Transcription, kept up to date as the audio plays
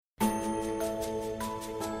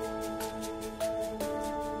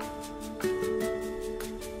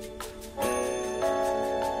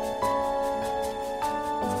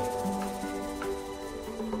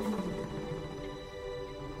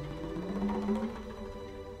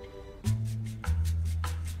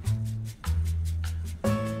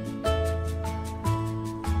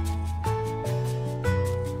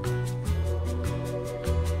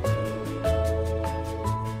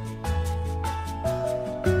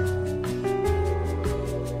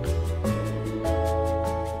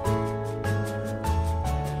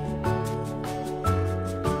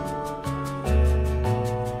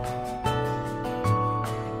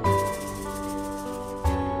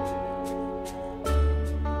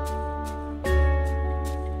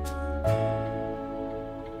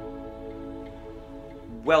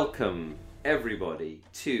Welcome, everybody,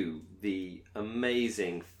 to the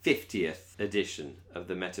amazing 50th edition of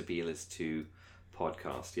the Metebelis Two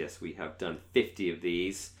podcast. Yes, we have done 50 of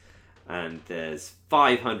these, and there's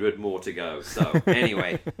 500 more to go. So,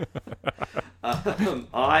 anyway,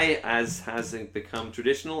 I, as has become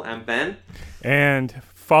traditional, am Ben. And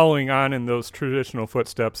following on in those traditional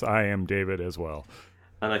footsteps, I am David as well.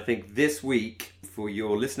 And I think this week, for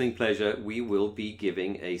your listening pleasure, we will be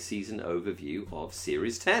giving a season overview of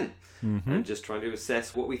Series 10. Mm-hmm. And just trying to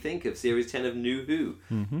assess what we think of Series 10 of New Who.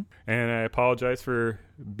 Mm-hmm. And I apologize for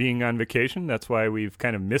being on vacation. That's why we've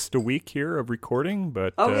kind of missed a week here of recording.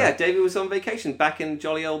 But yeah, David was on vacation back in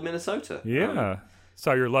jolly old Minnesota. Yeah.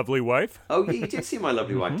 Saw your lovely wife. Oh, you did see my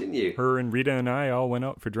lovely wife, didn't you? Her and Rita and I all went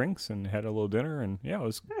out for drinks and had a little dinner. And yeah, it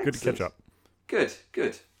was good to catch up.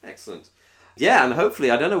 Good. Excellent. Yeah, and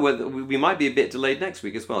hopefully, I don't know whether we might be a bit delayed next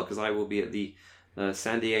week as well, because I will be at the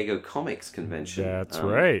San Diego Comics Convention. That's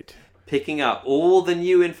right. Picking up all the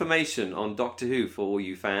new information on Doctor Who for all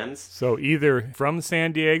you fans. So either from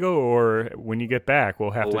San Diego or when you get back,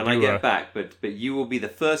 we'll have to do when I get back, but you will be the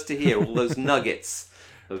first to hear all those nuggets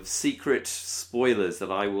of secret spoilers that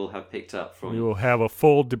I will have picked up from. We will have a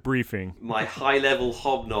full debriefing. My high-level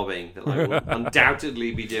hobnobbing that I will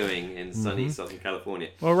undoubtedly be doing in sunny Southern California.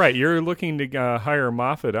 Well, right. You're looking to hire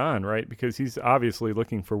Moffat on, right? Because he's obviously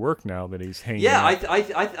looking for work now that he's hanging out. I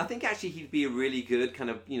think actually he'd be a really good kind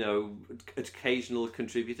of, occasional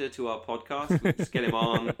contributor to our podcast. We'll just get him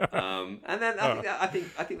on. And then I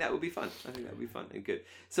think that would be fun. I think that would be fun and good.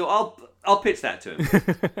 So I'll pitch that to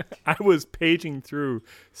him. I was paging through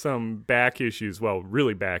some back issues,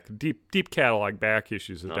 really back, deep catalog back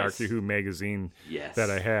issues of Doctor Who magazine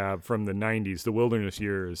that I have from the 90s, the Wilderness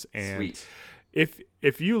years. And sweet.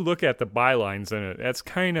 If you look at the bylines in it, that's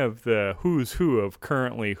kind of the who's who of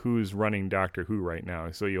currently who's running Doctor Who right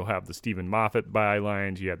now. So you'll have the Stephen Moffat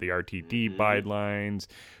bylines, you have the RTD bylines,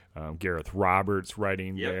 Gareth Roberts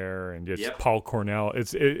writing there, and just Paul Cornell.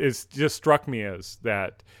 It's just struck me as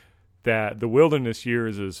that the Wilderness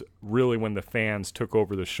years is really when the fans took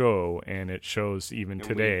over the show, and it shows even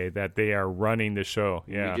today that they are running the show.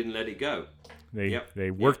 Yeah, we didn't let it go. They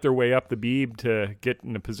worked their way up the beeb to get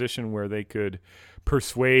in a position where they could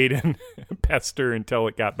persuade and pester until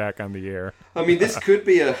it got back on the air. I mean, this could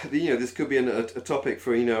be a topic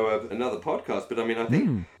for another podcast. But I mean, I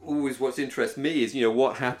think always what's interests me is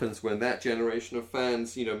what happens when that generation of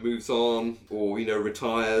fans moves on or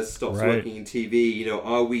retires, stops working in TV.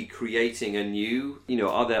 Are we creating a new?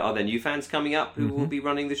 Are there new fans coming up who will be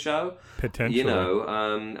running the show? Potentially.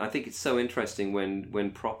 I think it's so interesting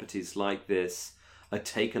when properties like this are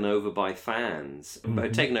taken over by fans.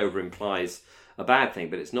 But taken over implies a bad thing,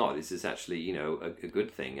 but it's not. This is actually, a good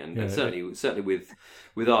thing, and certainly with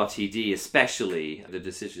RTD, especially the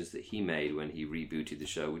decisions that he made when he rebooted the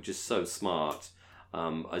show were just so smart.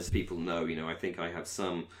 As people know, I think I have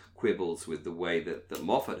some quibbles with the way that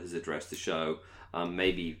Moffat has addressed the show.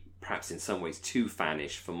 Maybe perhaps in some ways too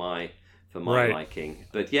fanish for my liking.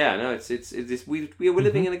 But we're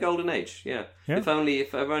living in a golden age. Yeah. If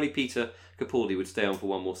only Peter Capaldi would stay on for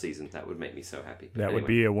one more season, that would make me so happy. But that would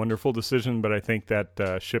be a wonderful decision, but I think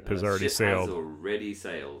that ship has already sailed. Has already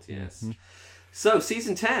sailed, yes. Mm-hmm. So,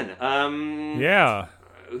 season 10.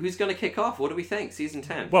 Who's going to kick off? What do we think? Season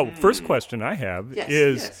 10. Well, first question I have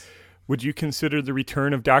is, would you consider the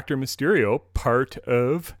return of Dr. Mysterio part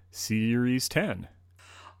of Series 10?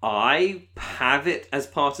 I have it as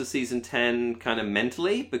part of season 10 kind of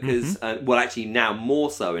mentally because, actually now more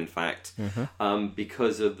so, in fact,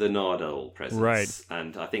 because of the Nardole presence. Right.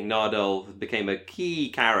 And I think Nardole became a key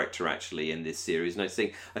character, actually, in this series. And I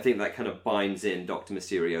think that kind of binds in Dr.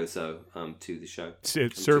 Mysterioso to the show.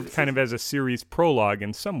 It served kind of as a series prologue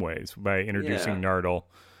in some ways by introducing Nardole.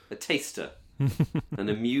 A taster. An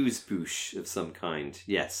amuse-bouche of some kind.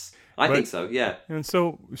 Yes. I think so, yeah. And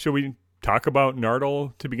so, shall we talk about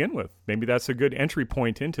Nardole to begin with? Maybe that's a good entry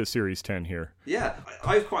point into Series 10 here. Yeah,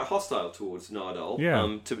 I was quite hostile towards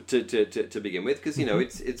Nardole to begin with, because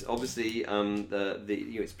it's obviously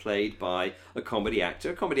it's played by a comedy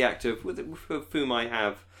actor with whom I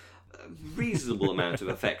have a reasonable amount of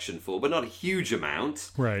affection for, but not a huge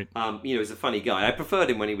amount. Right. He's a funny guy. I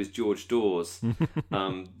preferred him when he was George Dawes,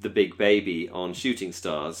 the big baby on Shooting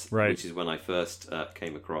Stars, which is when I first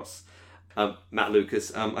came across Matt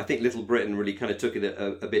Lucas. I think Little Britain really kind of took it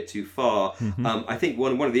a bit too far. I think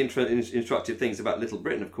one of the instructive things about Little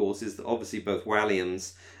Britain, of course, is that obviously both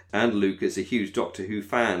Walliams and Lucas are huge Doctor Who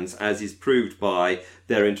fans, as is proved by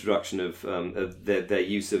their introduction of their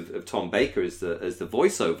use of Tom Baker as the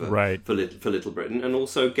voiceover for Little Britain, and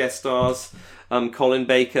also guest stars Colin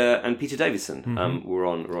Baker and Peter Davison were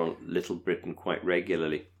on Little Britain quite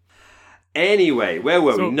regularly. Anyway, where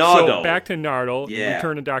were we? Nardole. So back to Nardole. Yeah.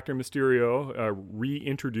 Return of Dr. Mysterio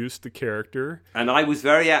reintroduced the character. And I was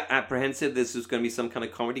very apprehensive this was going to be some kind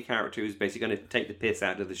of comedy character who's basically going to take the piss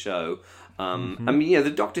out of the show. I mean, the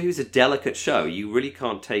Doctor Who's a delicate show. You really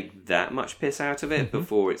can't take that much piss out of it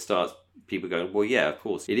before it starts people going, well, yeah, of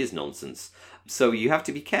course, it is nonsense. So you have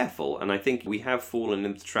to be careful, and I think we have fallen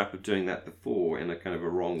into the trap of doing that before in a kind of a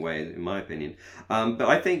wrong way, in my opinion. But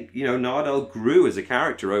I think, Nardole grew as a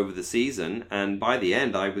character over the season, and by the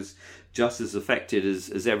end I was just as affected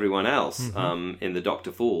as everyone else in the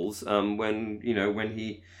Doctor Falls when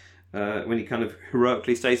he kind of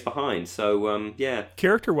heroically stays behind. So, yeah.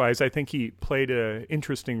 Character-wise, I think he played an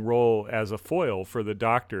interesting role as a foil for the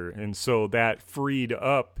Doctor, and so that freed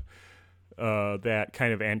up that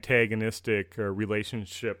kind of antagonistic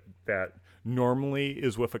relationship that normally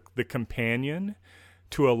is with the companion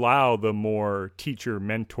to allow the more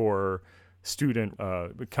teacher-mentor-student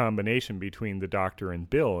combination between the Doctor and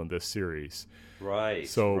Bill in this series. Right.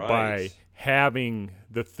 So by having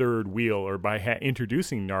the third wheel, or by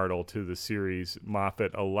introducing Nardole to the series,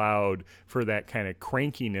 Moffat allowed for that kind of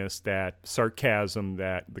crankiness, that sarcasm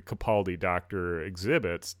that the Capaldi Doctor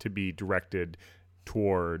exhibits to be directed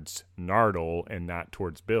towards Nardole and not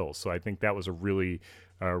towards Bill. So I think that was a really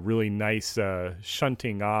nice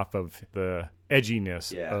shunting off of the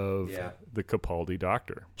edginess of the Capaldi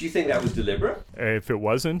Doctor. Do you think that was deliberate? If it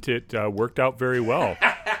wasn't, it worked out very well.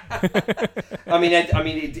 I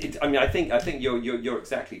think you're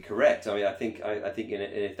exactly correct. I think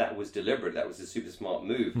if that was deliberate, that was a super smart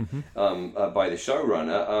move by the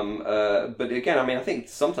showrunner. But again, I think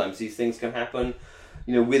sometimes these things can happen.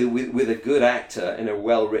 With a good actor in a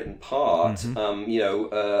well-written part,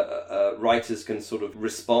 writers can sort of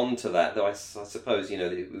respond to that. Though I suppose,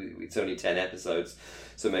 it's only 10 episodes,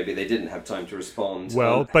 so maybe they didn't have time to respond.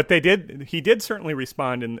 Well, but they did. He did certainly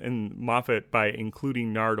respond in Moffat by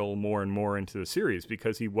including Nardole more and more into the series,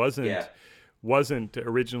 because he wasn't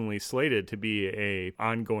originally slated to be a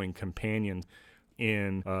ongoing companion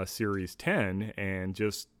in Series 10, and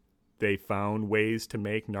just they found ways to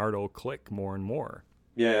make Nardole click more and more.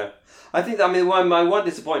 Yeah, I think. My one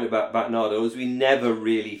disappointment about Nardole is we never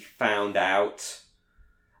really found out.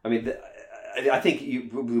 I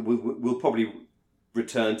think we'll probably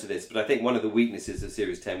return to this, but I think one of the weaknesses of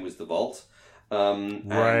Series 10 was the Vault.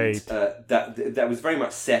 Right. And that was very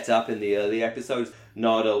much set up in the early episodes.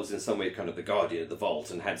 Nardole was in some way kind of the guardian of the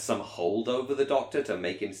Vault and had some hold over the Doctor to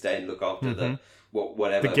make him stay and look after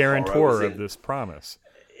whatever the guarantor of this promise.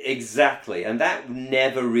 Exactly, and that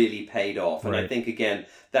never really paid off. And right. I think, again,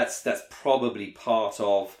 that's probably part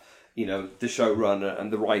of, the showrunner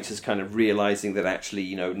and the writers kind of realizing that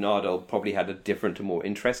actually, Nardole probably had a different and more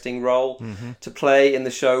interesting role to play in the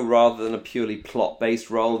show rather than a purely plot-based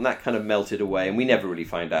role, and that kind of melted away. And we never really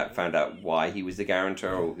found out why he was the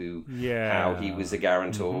guarantor, or how he was a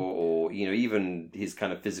guarantor, or even his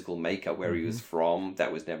kind of physical makeup, where he was from.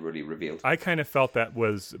 That was never really revealed. I kind of felt that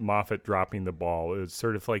was Moffat dropping the ball. It was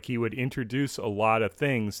sort of like he would introduce a lot of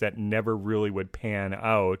things that never really would pan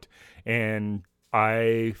out, and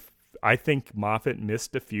I think Moffat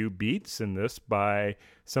missed a few beats in this by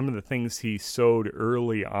some of the things he sowed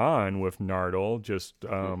early on with Nardole, just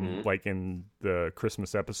like in the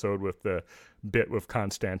Christmas episode with the bit with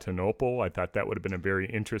Constantinople. I thought that would have been a very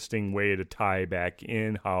interesting way to tie back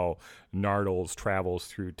in how Nardole's travels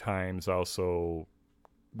through times also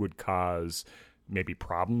would cause maybe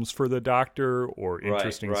problems for the Doctor, or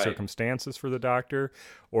interesting circumstances for the Doctor,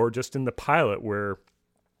 or just in the pilot where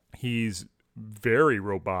he's very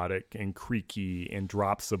robotic and creaky and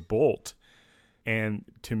drops a bolt. And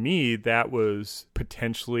to me, that was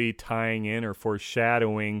potentially tying in or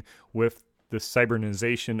foreshadowing with the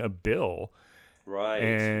cybernization of Bill.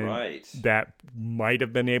 Right. That might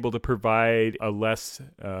have been able to provide a less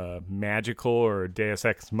magical or Deus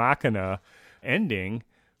Ex Machina ending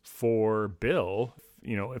for Bill.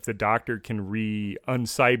 If the Doctor can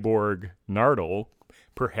uncyborg Nardole,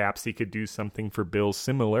 perhaps he could do something for Bill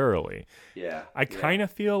similarly. Yeah, I kind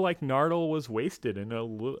of feel like Nardole was wasted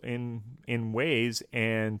in ways,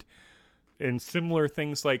 and in similar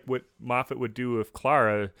things like what Moffat would do with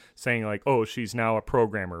Clara, saying like, "Oh, she's now a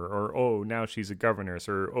programmer," or "Oh, now she's a governess,"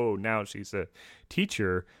 or "Oh, now she's a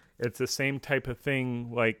teacher." It's the same type of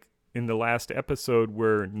thing. Like in the last episode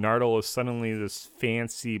where Nardole is suddenly this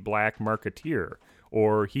fancy black marketeer,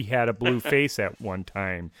 or he had a blue face at one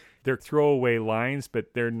time. They're throwaway lines,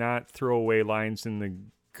 but they're not throwaway lines in the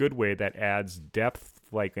good way that adds depth,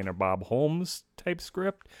 like in a Bob Holmes type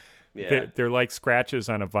script. Yeah. They're like scratches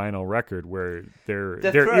on a vinyl record where they're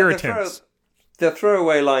irritants. They're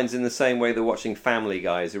throwaway lines in the same way that watching Family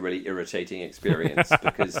Guy is a really irritating experience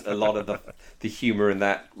because a lot of the humor in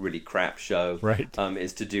that really crap show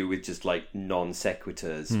is to do with just like non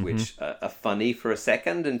sequiturs, which are funny for a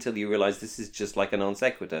second until you realize this is just like a non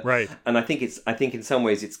sequitur. Right. And I think in some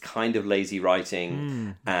ways it's kind of lazy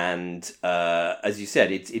writing, and as you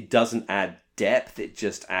said, it doesn't add depth; it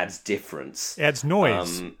just adds difference. Adds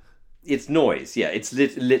noise. It's noise, yeah. It's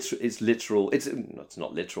literal. It's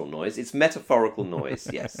not literal noise. It's metaphorical noise.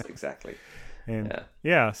 Yes, exactly. And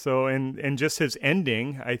so and just his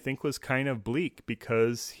ending, I think, was kind of bleak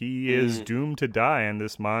because he is doomed to die on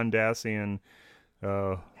this Mondasian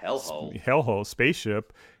hellhole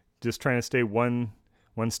spaceship, just trying to stay one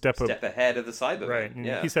step ahead of the Cybermen. Right.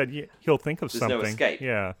 And he said he'll think of something. There's no escape.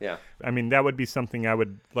 Yeah. Yeah. I mean, that would be something I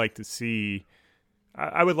would like to see.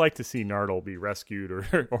 I would like to see Nardole be rescued or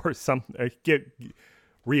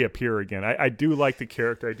reappear again. I do like the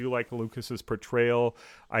character. I do like Lucas's portrayal.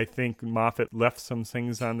 I think Moffat left some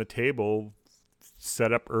things on the table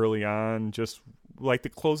set up early on, just like the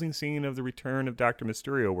closing scene of The Return of Dr.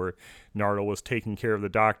 Mysterio, where Nardole was taking care of the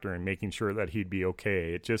doctor and making sure that he'd be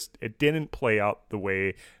okay. It didn't play out the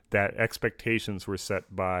way that expectations were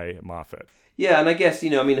set by Moffat. Yeah, and I guess,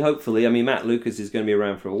 hopefully, Matt Lucas is going to be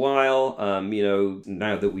around for a while.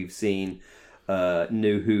 Now that we've seen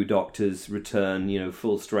New Who doctors return,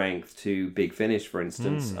 full strength to Big Finish, for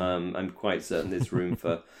instance, I'm quite certain there's room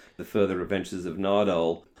for the further adventures of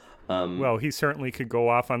Nardole. Well, he certainly could go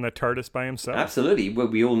off on the TARDIS by himself. Absolutely. Well,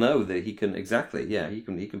 we all know that he can, exactly, yeah, he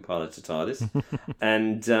can pilot a TARDIS.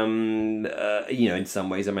 And, in some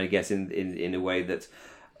ways, I guess in a way that...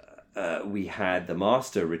 we had the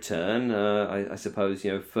Master return. I suppose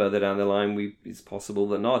further down the line, it's possible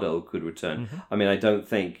that Nardole could return. I don't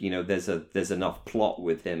think there's enough plot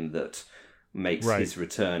with him that makes his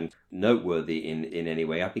return noteworthy in any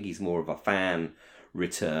way. I think he's more of a fan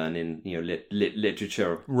return in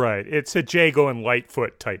literature. Right, it's a Jago and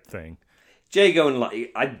Lightfoot type thing. Jago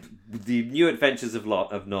and the New Adventures of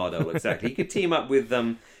Nardole. Exactly. He could team up with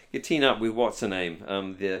what's her name?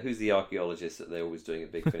 Who's the archaeologist that they're always doing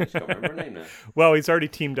at Big Finish? Can't remember her name now. Well, he's already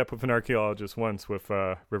teamed up with an archaeologist once with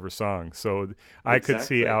River Song, so I could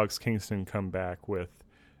see Alex Kingston come back with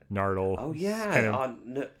Nardole. Oh yeah,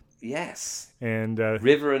 yes. And the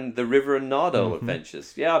River and Nardole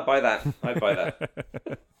adventures. Yeah, I'd buy that.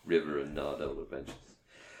 River and Nardole adventures.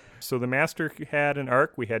 So the Master had an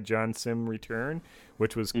arc. We had John Sim return,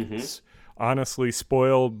 which was honestly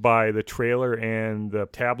spoiled by the trailer and the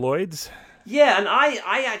tabloids. Yeah, and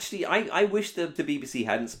I wish the BBC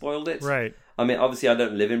hadn't spoiled it. Right. Obviously I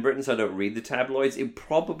don't live in Britain, so I don't read the tabloids. It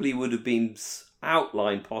probably would have been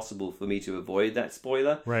outline possible for me to avoid that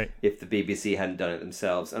spoiler if the BBC hadn't done it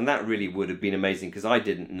themselves. And that really would have been amazing, because I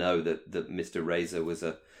didn't know that Mr. Razor was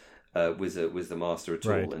the Master at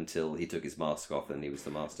all until he took his mask off and he was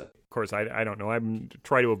the Master. Of course, I don't know. I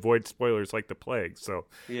try to avoid spoilers like the plague. So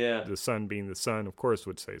yeah, the sun being the sun, of course,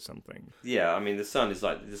 would say something. Yeah, the sun is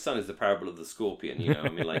the parable of the scorpion.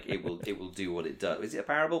 It will do what it does. Is it a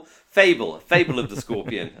parable? Fable of the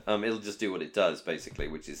scorpion. It'll just do what it does, basically,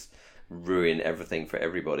 which is ruin everything for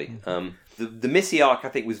everybody. The Missy arc, I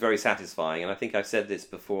think, was very satisfying, and I think I've said this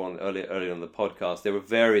before earlier on the podcast. There were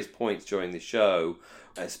various points during the show,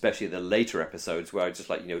 especially the later episodes, where I was just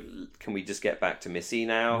like, can we just get back to Missy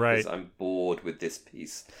now? Because I'm bored with this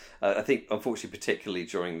piece. I think, unfortunately, particularly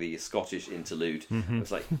during the Scottish interlude, I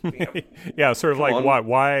was like, yeah, sort of like,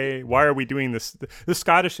 why are we doing this? The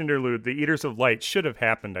Scottish interlude, the Eaters of Light, should have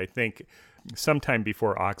happened, I think, sometime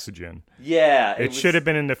before Oxygen. Yeah. It should have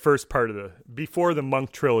been in the first part of before the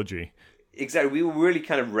Monk trilogy. Exactly. We were really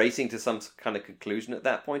kind of racing to some kind of conclusion at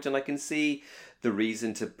that point, and I can see the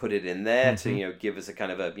reason to put it in there to give us a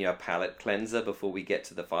kind of a palate cleanser before we get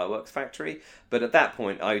to the fireworks factory. But at that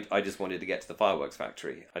point, I just wanted to get to the fireworks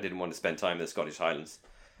factory. I didn't want to spend time in the Scottish Highlands.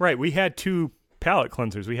 Right. We had two palate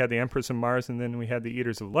cleansers. We had the Empress of Mars, and then we had the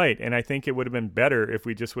Eaters of Light. And I think it would have been better if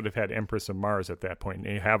we just would have had Empress of Mars at that point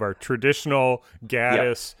and have our traditional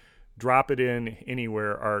Gaddis drop it in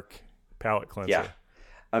anywhere arc palate cleanser. Yeah.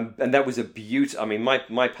 And that was a beaut.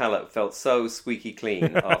 My palate felt so squeaky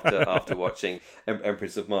clean after watching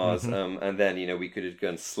Empress of Mars. And then we could have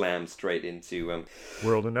gone slammed straight into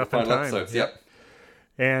World Enough in Time. Episodes. Yep.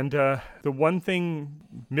 And the one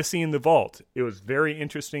thing missing in the vault, it was very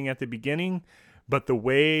interesting at the beginning, But the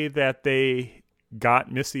way that they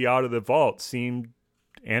got Missy out of the vault seemed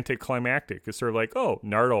anticlimactic. It's sort of like, oh,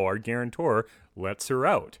 Nardole, our guarantor, lets her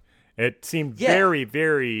out. It seemed very,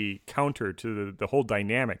 very counter to the whole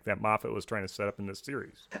dynamic that Moffat was trying to set up in this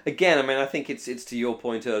series. Again, I mean, I think it's to your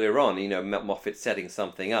point earlier on, Moffat setting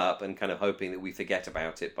something up and kind of hoping that we forget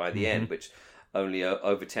about it by the end, which only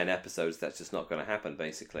over 10 episodes, that's just not going to happen,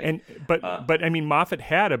 basically. But I mean, Moffat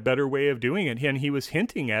had a better way of doing it, and he was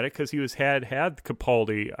hinting at it because he had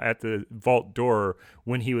Capaldi at the vault door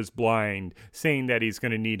when he was blind, saying that he's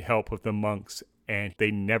going to need help with the monks, and they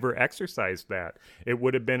never exercised that. It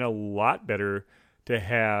would have been a lot better to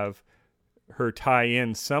have her tie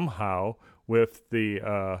in somehow with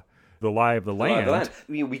the Lie of the Land.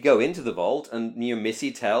 We go into the vault, and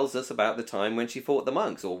Missy tells us about the time when she fought the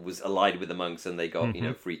monks, or was allied with the monks, and they got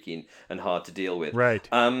freaky and hard to deal with. Right.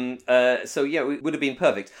 So it would have been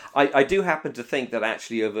perfect. I do happen to think that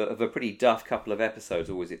actually of a pretty duff couple of episodes,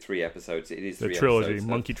 or was it 3 episodes? It is 3 trilogy, episodes.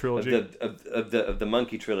 Monkey trilogy. Of the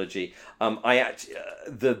Monkey trilogy.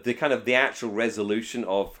 The kind of the actual resolution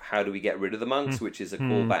of how do we get rid of the monks, which is a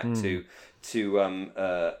callback to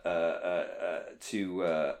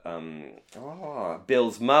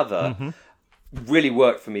Bill's mother, really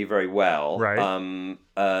worked for me very well. Right.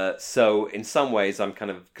 So in some ways, I'm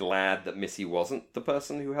kind of glad that Missy wasn't the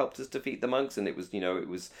person who helped us defeat the monks, and it was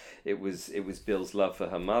Bill's love for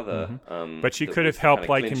her mother. But she could have helped,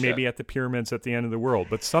 like maybe at the pyramids at the end of the world.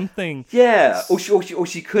 But something, or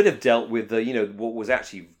she could have dealt with what was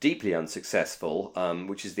actually deeply unsuccessul,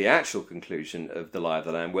 which is the actual conclusion of the Lie of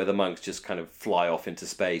the Land, where the monks just kind of fly off into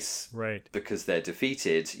space, right? Because they're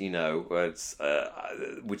defeated.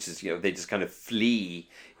 Which is they just kind of flee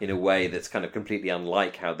in a way that's kind of completely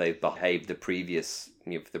unlike how they've behaved the previous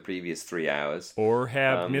 3 hours. Or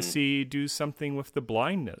have Missy do something with the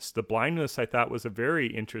blindness. The blindness, I thought, was a very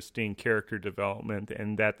interesting character development,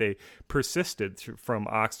 and that they persisted from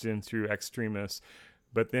Oxygen through Extremis.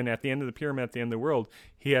 But then at the end of the pyramid, at the end of the world,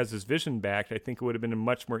 he has his vision back. I think it would have been a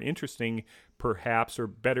much more interesting, perhaps, or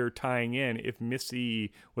better tying in if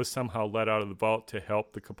Missy was somehow let out of the vault to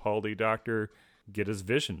help the Capaldi doctor get his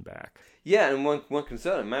vision back. Yeah, and one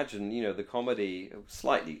concern, imagine, the comedy,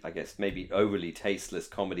 slightly, I guess, maybe overly tasteless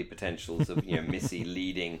comedy potentials of, Missy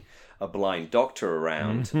leading a blind doctor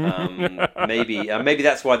around. Maybe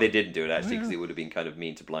that's why they didn't do it, actually, because it would have been kind of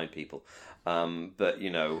mean to blind people. But,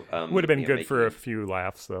 would have been good for a few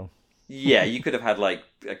laughs, though. Yeah, you could have had, like,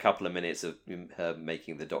 a couple of minutes of her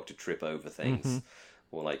making the doctor trip over things.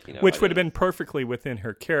 Or which would have been perfectly within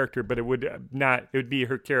her character, but it would not. It would be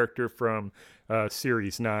her character from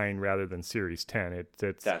Series 9 rather than Series 10.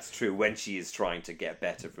 That's true, when she is trying to get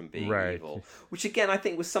better from being right. evil. Which, again, I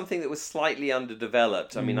think was something that was slightly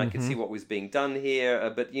underdeveloped. I mean, I could see what was being done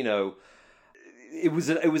here, but, it was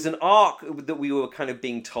an arc that we were kind of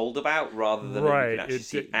being told about rather than right. we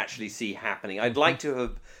could actually see happening. I'd like to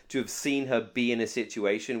have seen her be in a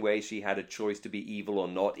situation where she had a choice to be evil or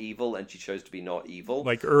not evil, and she chose to be not evil.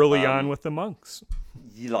 Like early on with the monks.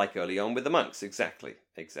 Like early on with the monks, exactly.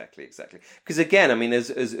 Because again, I mean,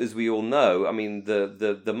 as we all know, I mean,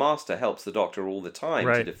 the Master helps the Doctor all the time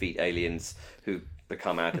to defeat aliens who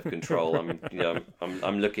become out of control.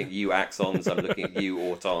 I'm looking at you, Axons. I'm looking at you,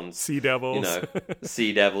 Autons. Sea Devils.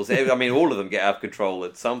 Sea Devils. I mean, all of them get out of control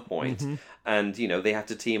at some point, and they have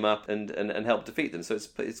to team up and help defeat them. So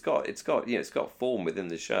it's got form within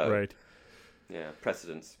the show. Right. Yeah,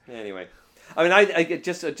 precedence. Anyway, I mean, I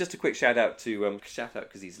just a quick shout out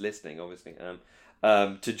because he's listening, obviously.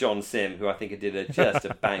 To John Sim, who I think did a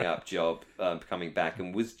bang up job coming back,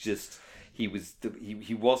 and was just he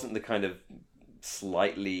wasn't the kind of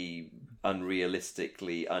slightly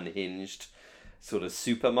unrealistically unhinged sort of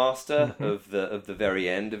supermaster of the very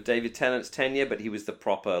end of David Tennant's tenure, but he was the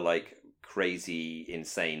proper, like, crazy,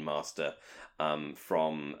 insane master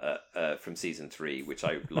from season 3, which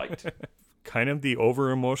I liked. Kind of the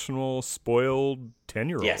over-emotional, spoiled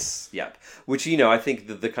 10-year-old. Yes, yep. Which, I think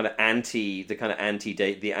the kind of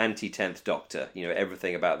anti-10th Doctor,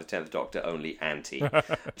 everything about the 10th Doctor, only anti.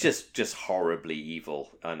 just horribly evil.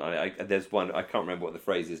 And there's one, I can't remember what the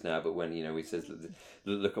phrase is now, but when, he says,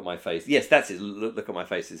 look at my face. Yes, that's it. Look at my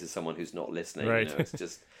face. This is someone who's not listening. Right. It's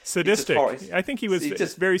just... sadistic. I think he was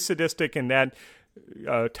just very sadistic, and that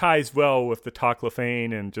ties well with the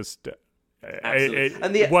Toclafane and just...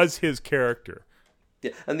 It was his character. Yeah,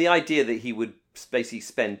 and the idea that he would basically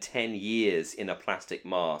spend 10 years in a plastic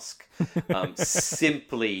mask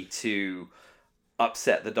simply to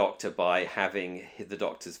upset the Doctor by having the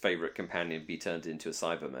Doctor's favourite companion be turned into a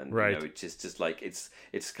Cyberman. Right. It's just like it's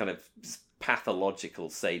kind of pathological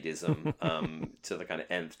sadism to the kind of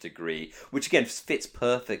nth degree, which again fits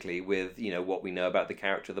perfectly with what we know about the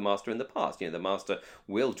character of the Master in the past. The Master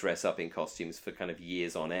will dress up in costumes for kind of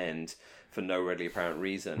years on end for no readily apparent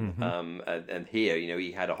reason. And here,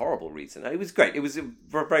 he had a horrible reason. And it was great. It was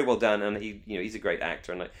very well done, and he's a great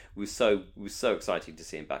actor, and it was so exciting to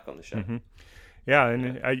see him back on the show. Yeah,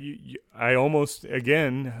 and I almost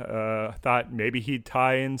again thought maybe he'd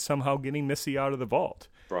tie in somehow getting Missy out of the vault.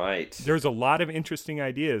 Right. There's a lot of interesting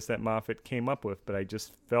ideas that Moffat came up with, but I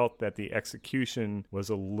just felt that the execution was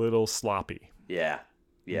a little sloppy. Yeah.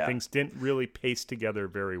 And things didn't really pace together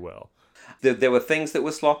very well. There were things that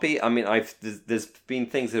were sloppy. I mean, there's been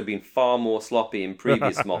things that have been far more sloppy in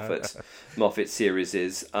previous Moffat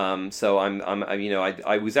series. So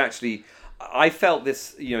I was actually, I felt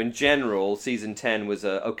this, in general, season 10 was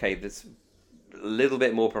this little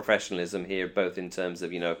bit more professionalism here, both in terms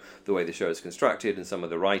of the way the show is constructed and some of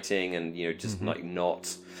the writing, and just like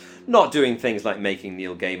not doing things like making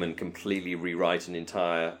Neil Gaiman completely rewrite an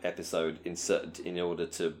entire episode in order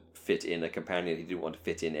to fit in a companion he didn't want to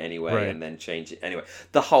fit in anyway, right, and then change it anyway.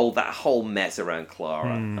 That whole mess around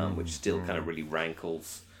Clara, which still kind of really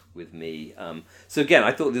rankles with me. So again,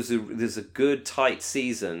 I thought there's a good tight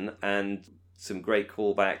season and some great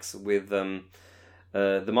callbacks with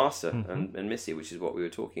the Master and Missy, which is what we were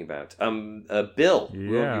talking about. Bill,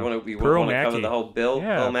 yeah. you want to cover the whole Bill?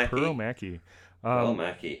 Yeah, Pearl Mackie. Pearl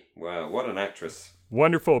Mackie. Wow, what an actress!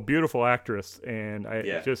 Wonderful, beautiful actress, and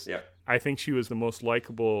I think she was the most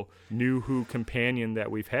likable New Who companion that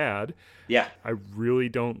we've had. Yeah, I really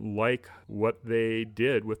don't like what they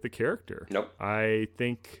did with the character. Nope. I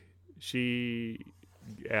think she,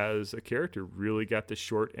 as a character, really got the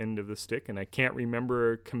short end of the stick, and I can't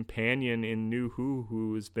remember a companion in New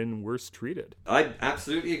Who has been worse treated. I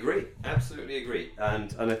absolutely agree.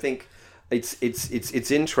 And I think it's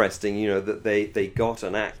interesting, that they got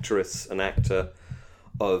an actor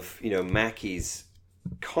of Mackie's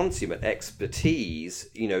consummate expertise,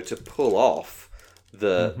 to pull off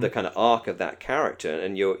the kind of arc of that character.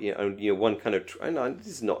 And one kind of, and this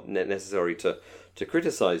is not necessary to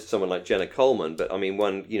criticize someone like Jenna Coleman, but I mean,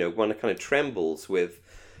 one kind of trembles with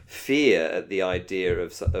fear at the idea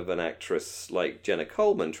of an actress like Jenna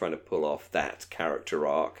Coleman trying to pull off that character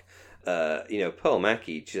arc. Pearl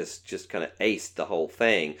Mackie just kind of aced the whole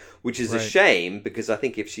thing, which is a shame, because I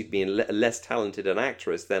think if she'd been less talented an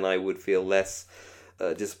actress, then I would feel less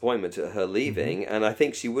disappointment at her leaving, and I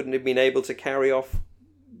think she wouldn't have been able to carry off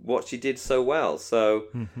what she did so well. So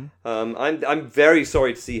I'm very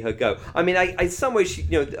sorry to see her go. I mean, in some ways,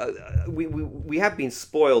 we have been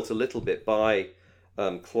spoilt a little bit by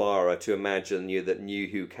Clara to imagine that New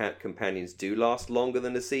Who companions do last longer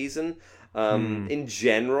than a season. In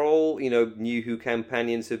general, New Who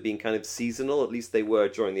companions have been kind of seasonal. At least they were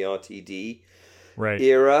during the RTD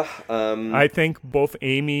era. I think both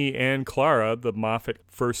Amy and Clara, the Moffat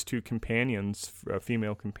first two companions,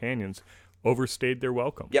 female companions, overstayed their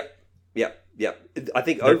welcome. Yep. I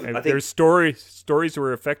think their stories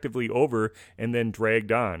were effectively over and then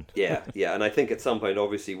dragged on. Yeah, and I think at some point,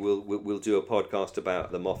 obviously, we'll do a podcast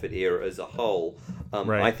about the Moffat era as a whole.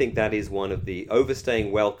 I think that is one of the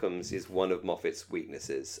overstaying welcomes is one of Moffat's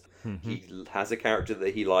weaknesses. He has a character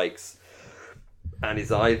that he likes, and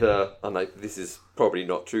is either, this is probably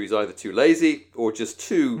not true, he's either too lazy or just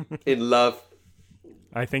too in love.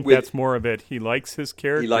 I think that's more of it. He likes his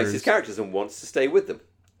characters. He likes his characters and wants to stay with them.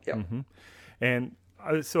 Yeah. And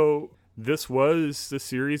so this was the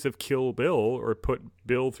series of Kill Bill, or Put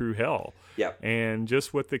Bill Through Hell. Yeah. And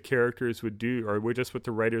just what the characters would do, or just what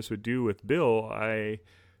the writers would do with Bill, I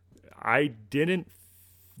didn't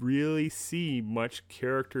really see much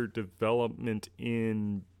character development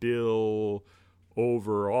in Bill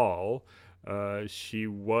overall. She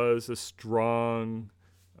was a strong,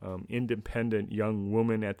 independent young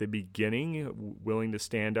woman at the beginning, willing to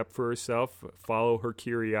stand up for herself, follow her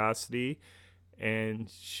curiosity, and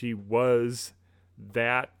she was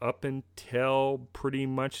that up until pretty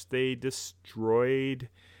much they destroyed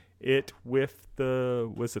it with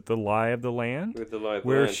was it the Lie of the Land? With the Lie of the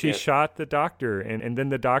Land, where she shot the doctor, and then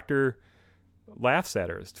the doctor laughs at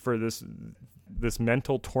her for this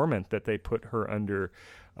mental torment that they put her under.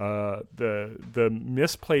 The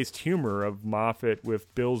misplaced humor of Moffat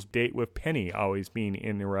with Bill's date with Penny always being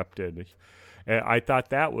interrupted. I thought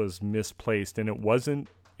that was misplaced, and it wasn't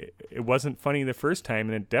funny the first time,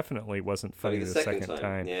 and it definitely wasn't funny the second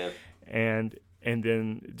time. Yeah. And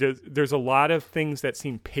then there's a lot of things that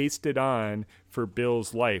seem pasted on for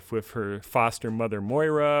Bill's life, with her foster mother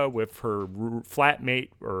Moira, with her flatmate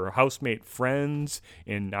or housemate friends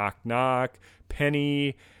in Knock Knock,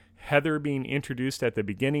 Penny Heather being introduced at the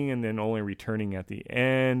beginning and then only returning at the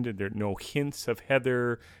end. There are no hints of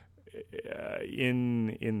Heather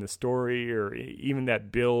in the story, or even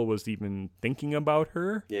that Bill was even thinking about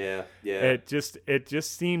her. Yeah. It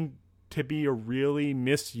just seemed to be a really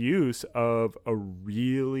misuse of a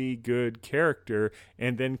really good character.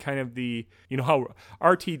 And then kind of how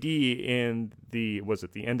RTD in the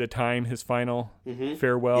end of time, his final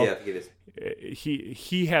farewell. Yeah, I think it is.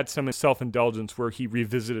 He had some self-indulgence where he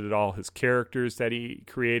revisited all his characters that he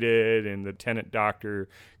created, and the Tenant Doctor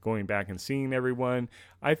going back and seeing everyone.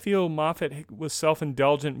 I feel Moffat was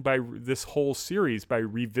self-indulgent by this whole series by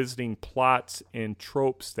revisiting plots and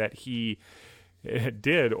tropes that he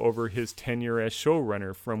did over his tenure as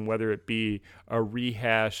showrunner, from whether it be a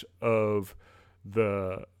rehash of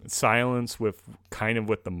the silence with kind of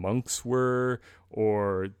what the monks were,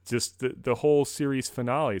 or just the whole series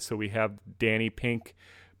finale. So we have Danny Pink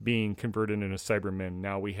being converted into Cyberman.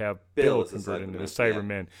 Now we have Bill converted into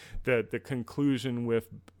Cyberman. Yeah. The conclusion with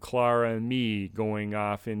Clara and me going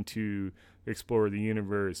off into explore the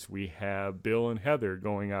universe. We have Bill and Heather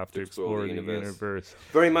going off to explore the universe.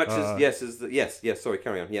 Very much yes. Sorry,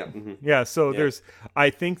 carry on. Yeah. Mm-hmm. Yeah. So I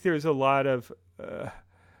think there's a lot of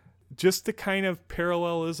just the kind of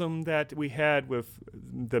parallelism that we had with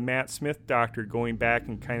the Matt Smith Doctor going back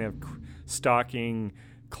and kind of stalking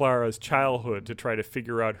Clara's childhood to try to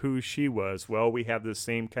figure out who she was. Well, we have the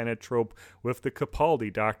same kind of trope with the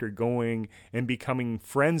Capaldi Doctor going and becoming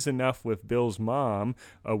friends enough with Bill's mom,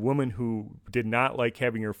 a woman who did not like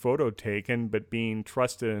having her photo taken, but being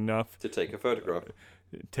trusted enough to take a photograph.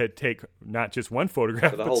 To take not just one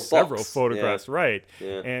photograph, but several photographs, yeah. Right.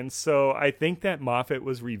 Yeah. And so I think that Moffat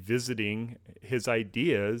was revisiting his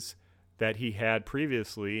ideas that he had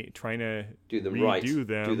previously, trying to do them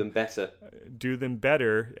do them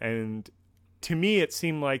better. And to me, it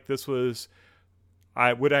seemed like this was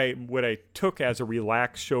what I took as a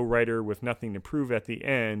relaxed show writer with nothing to prove at the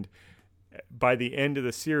end. By the end of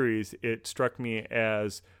the series, it struck me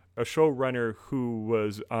as a showrunner who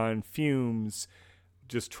was on fumes,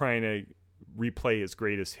 just trying to replay his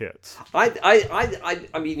greatest hits. I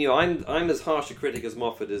mean, I'm as harsh a critic as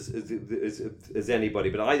Moffat as anybody,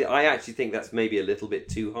 but I actually think that's maybe a little bit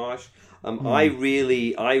too harsh. By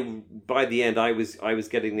the end, I was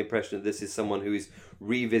getting the impression that this is someone who is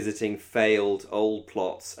revisiting failed old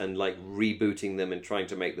plots and like rebooting them and trying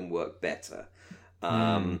to make them work better.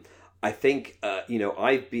 I think,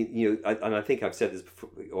 I've been, and I think I've said this before,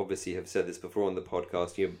 obviously have said this before on the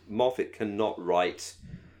podcast, Moffat cannot write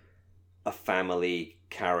a family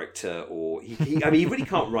character, or he really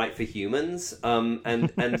can't write for humans.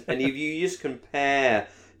 And if you just compare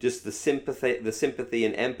just the sympathy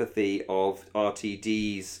and empathy of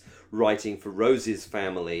RTD's writing for Rose's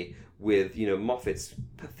family with, Moffat's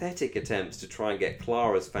pathetic attempts to try and get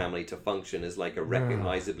Clara's family to function as like a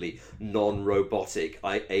recognizably non-robotic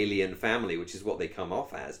alien family, which is what they come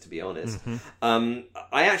off as, to be honest. I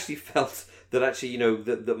actually felt that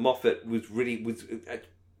that Moffat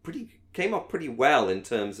came off pretty well in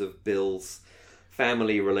terms of Bill's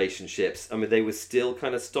family relationships. I mean, they were still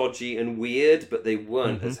kind of stodgy and weird, but they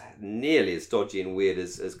weren't as nearly as stodgy and weird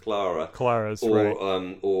as Clara's, or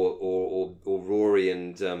right. or Rory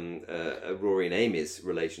and Amy's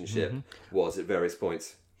relationship was at various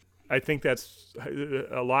points. I think that's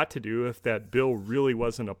a lot to do with that Bill really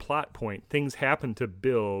wasn't a plot point. Things happened to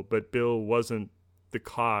Bill, but Bill wasn't the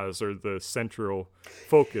cause or the central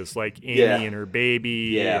focus, like Amy and her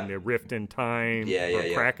baby and the rift in time,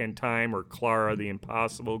 or crack in time, or Clara the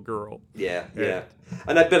impossible girl.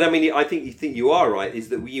 And I think you are right. Is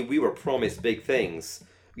that we were promised big things.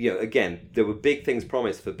 Again, there were big things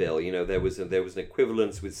promised for Bill. There was an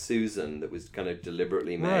equivalence with Susan that was kind of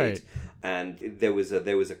deliberately made, right. And there was a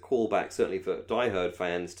callback certainly for Die Hard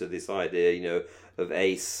fans to this idea, of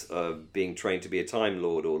Ace being trained to be a Time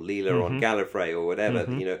Lord, or Leela on Gallifrey, or whatever.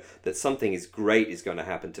 That something great is going to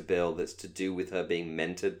happen to Bill that's to do with her being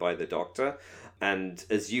mentored by the Doctor. And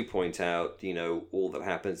as you point out, all that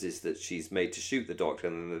happens is that she's made to shoot the Doctor,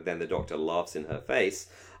 and then the Doctor laughs in her face.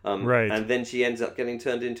 Right. And then she ends up getting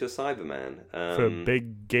turned into a Cyberman. With a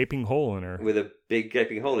big gaping hole in her. With a big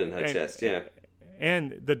gaping hole in her chest, yeah.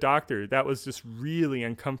 And the Doctor, that was just really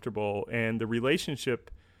uncomfortable. And the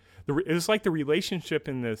relationship, it was like the relationship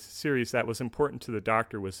in the series that was important to the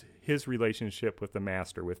Doctor was his relationship with the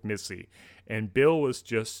Master, with Missy. And Bill was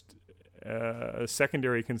just a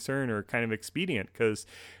secondary concern or kind of expedient, because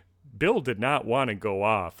Bill did not want to go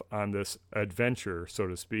off on this adventure, so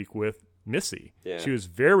to speak, with Missy. Yeah. She was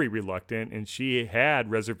very reluctant, and she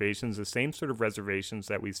had reservations, the same sort of reservations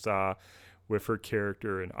that we saw with her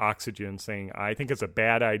character and Oxygen saying, I think it's a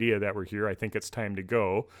bad idea that we're here. I think it's time to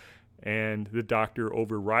go. And the Doctor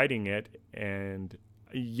overriding it. And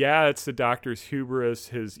yeah, it's the Doctor's hubris,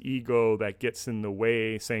 his ego that gets in the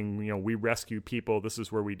way, saying, we rescue people. This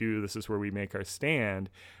is where we do. This is where we make our stand.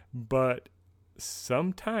 But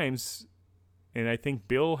sometimes, and I think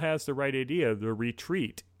Bill has the right idea, the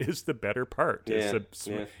retreat is the better part. Yeah,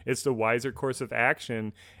 it's the wiser course of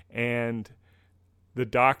action. And the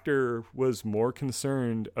Doctor was more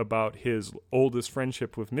concerned about his oldest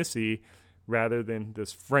friendship with Missy rather than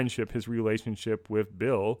this friendship, his relationship with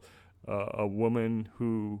Bill, a woman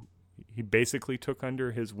who he basically took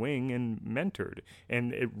under his wing and mentored.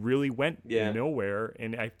 And it really went nowhere.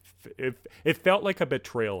 And it felt like a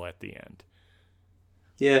betrayal at the end.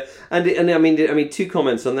 Yeah, and I mean, two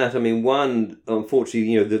comments on that. I mean, one,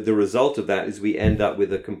 unfortunately, the result of that is we end up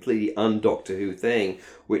with a completely un-Doctor Who thing,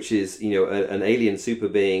 which is, an alien super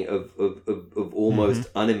being of almost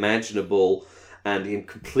unimaginable and in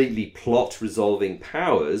completely plot-resolving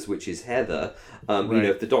powers, which is Heather. Right.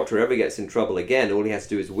 If the Doctor ever gets in trouble again, all he has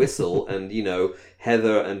to do is whistle, and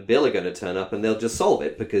Heather and Bill are going to turn up, and they'll just solve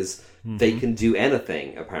it because they can do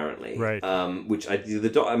anything apparently. Right. Which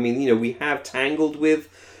we have tangled with.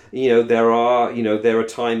 There are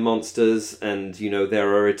time monsters, and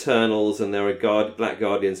there are Eternals, and there are Black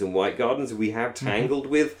Guardians and White Guardians. We have tangled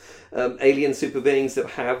with alien super beings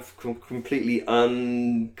that have completely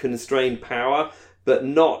unconstrained power, but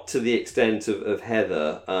not to the extent of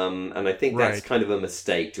Heather. And I think that's kind of a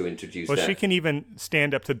mistake to introduce that. Well, she can even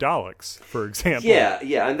stand up to Daleks, for example.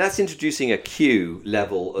 Yeah, and that's introducing a Q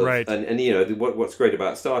level of... Right. And what's great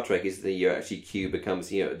about Star Trek is that Q becomes,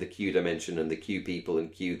 the Q dimension and the Q people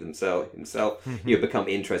and Q himself, become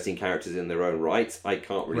interesting characters in their own rights. I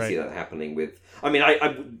can't really see that happening with...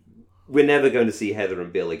 We're never going to see Heather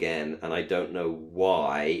and Bill again, and I don't know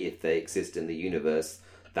why, if they exist in the universe,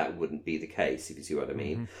 that wouldn't be the case, if you see what I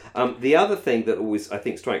mean. The other thing that always, I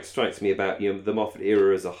think, strikes me about the Moffat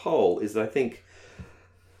era as a whole is that I think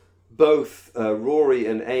both Rory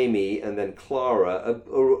and Amy and then Clara,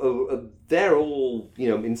 they're all,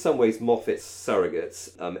 in some ways Moffat's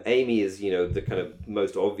surrogates. Amy is, the kind of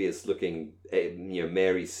most obvious looking,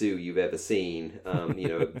 Mary Sue you've ever seen. A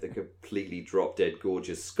completely drop-dead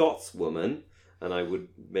gorgeous Scots woman. And I would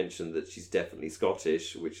mention that she's definitely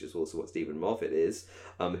Scottish, which is also what Stephen Moffat is,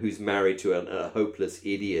 who's married to a hopeless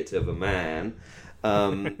idiot of a man.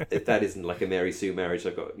 If that isn't like a Mary Sue marriage,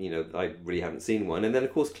 I really haven't seen one. And then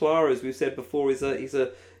of course Clara, as we've said before, is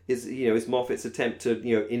Moffat's attempt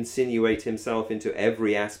to insinuate himself into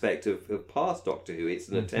every aspect of past Doctor Who. It's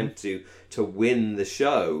an attempt to win the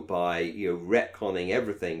show by retconning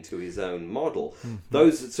everything to his own model.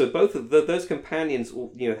 Both of those companions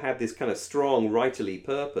have this kind of strong writerly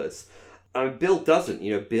purpose. Bill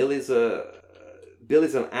doesn't. Bill is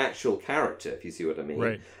an actual character, if you see what I mean.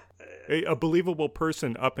 Right. A believable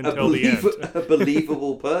person up until the end. A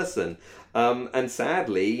believable person. And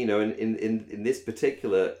sadly, in this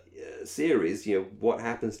particular series, what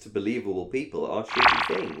happens to believable people are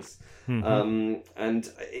shitty things. And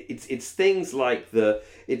it's things like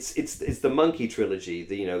it's the Monkey trilogy,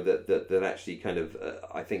 that actually kind of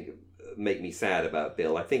I think make me sad about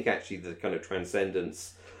Bill. I think actually the kind of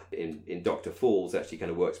transcendence in Dr. Falls actually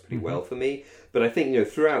kind of works pretty well for me. But I think,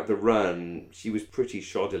 throughout the run, she was pretty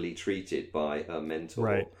shoddily treated by her mentor.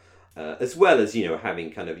 Right. As well as,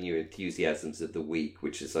 having kind of enthusiasms of the week,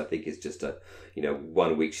 which is, I think, is just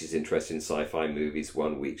 1 week she's interested in sci-fi movies,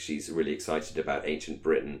 1 week she's really excited about ancient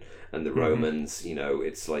Britain and the Romans.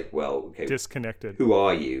 It's like, well, okay, disconnected. Who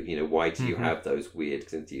are you? Why do you have those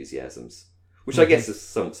weird enthusiasms? Which I guess is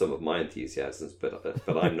some of my enthusiasms, but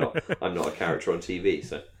I'm not a character on TV,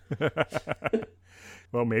 so.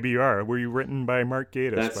 Well, maybe you are. Were you written by Mark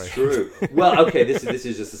Gatiss? That's true. Well, okay, this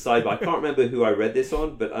is just a sidebar. I can't remember who I read this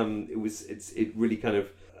on, but it really kind of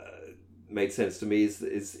made sense to me.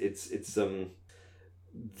 It's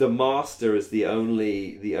the Master is the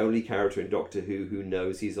only character in Doctor Who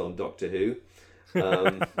knows he's on Doctor Who.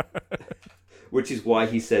 Which is why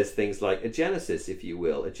he says things like a genesis, if you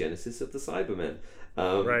will, a genesis of the Cybermen.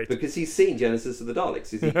 Right. Because he's seen Genesis of the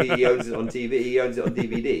Daleks. He owns it on TV. He owns it on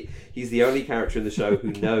DVD. He's the only character in the show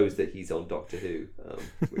who knows that he's on Doctor Who,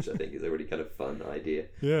 which I think is a really kind of fun idea.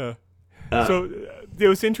 Yeah. So it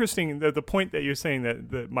was interesting that the point that you're saying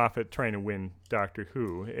that Moffat trying to win Doctor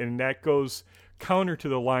Who, and that goes counter to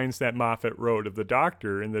the lines that Moffat wrote of the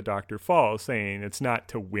Doctor in The Doctor Falls, saying it's not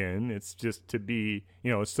to win, it's just to be,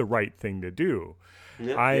 it's the right thing to do.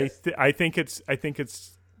 Yeah, I think it's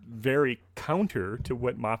very counter to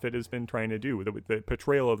what Moffat has been trying to do. The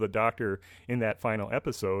portrayal of the Doctor in that final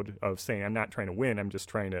episode of saying, I'm not trying to win, I'm just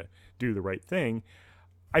trying to do the right thing.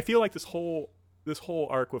 I feel like this whole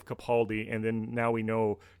arc with Capaldi, and then now we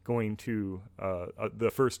know going to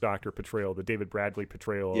the first Doctor portrayal, the David Bradley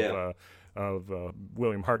portrayal of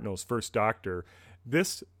William Hartnell's first Doctor,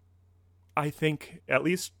 this, I think, at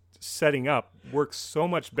least setting up, works so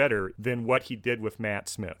much better than what he did with Matt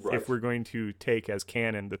Smith. Right. If we're going to take as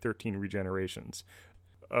canon the 13 regenerations.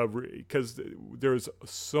 Because there's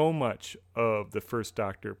so much of the first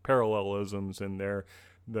Doctor parallelisms in there.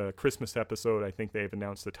 The Christmas episode, I think they've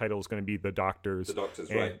announced the title is going to be The Doctors. The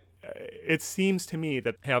Doctors, and right. It seems to me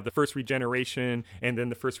that have the first regeneration and then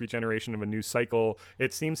the first regeneration of a new cycle,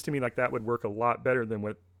 it seems to me like that would work a lot better than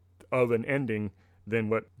what of an ending than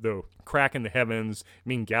what the crack in the heavens,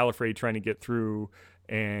 Gallifrey trying to get through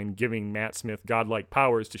and giving Matt Smith godlike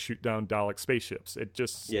powers to shoot down Dalek spaceships.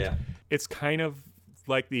 It's kind of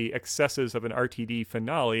like the excesses of an RTD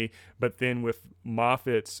finale, but then with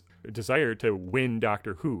Moffat's desire to win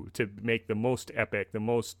Doctor Who, to make the most epic, the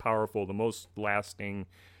most powerful, the most lasting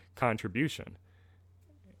contribution.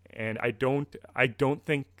 And I don't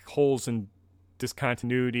think holes in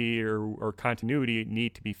discontinuity or continuity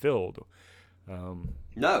need to be filled.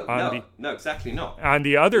 No, exactly not. On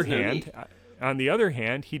the other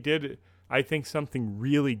hand, he did, I think, something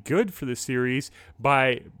really good for the series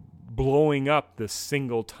by blowing up the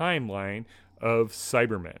single timeline of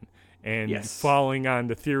Cybermen and falling on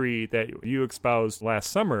the theory that you espoused last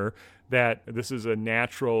summer that this is a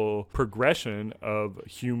natural progression of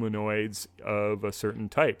humanoids of a certain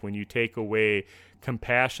type. When you take away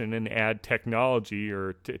compassion and add technology,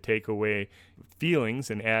 or take away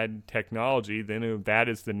feelings and add technology, then that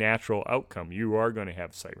is the natural outcome. You are going to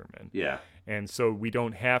have Cybermen. Yeah. And so we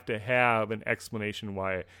don't have to have an explanation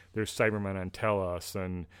why there's Cybermen on Telos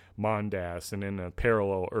and Mondas and in a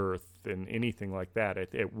parallel Earth and anything like that.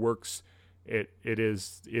 It works. It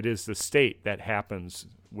is the state that happens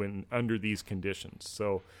when under these conditions.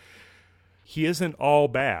 So he isn't all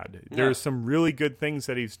bad. No. There's some really good things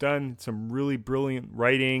that he's done, some really brilliant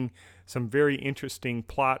writing, some very interesting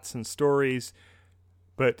plots and stories,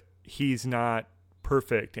 but he's not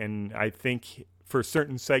perfect. And I think for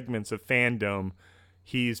certain segments of fandom,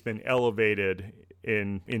 he's been elevated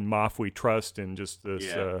in Moff We Trust, and just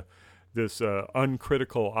this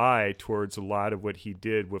uncritical eye towards a lot of what he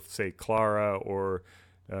did with, say, Clara or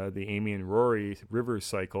the Amy and Rory River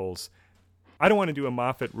cycles. I don't want to do a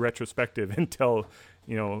Moffat retrospective until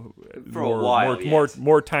more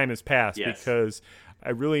time has passed, because I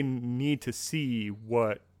really need to see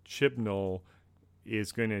what Chibnall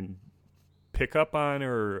is going to pick up on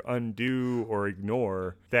or undo or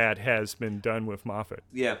ignore that has been done with Moffat.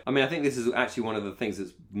 Yeah, I mean, I think this is actually one of the things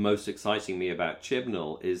that's most exciting me about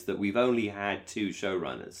Chibnall, is that we've only had two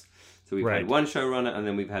showrunners. So we've had one showrunner and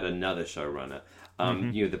then we've had another showrunner.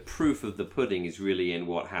 The proof of the pudding is really in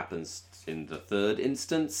what happens in the third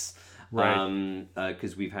instance. Right.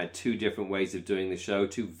 Because we've had two different ways of doing the show,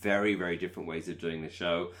 two very, very different ways of doing the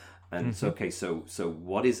show. And so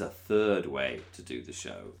what is a third way to do the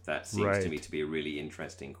show? That seems to me to be a really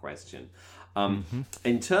interesting question.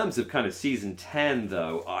 In terms of kind of season 10,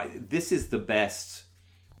 though, this is the best.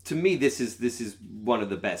 To me, this is one of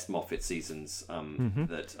the best Moffat seasons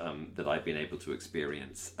that I've been able to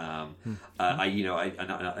experience.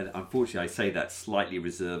 Unfortunately, I say that slightly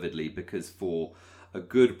reservedly, because for a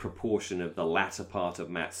good proportion of the latter part of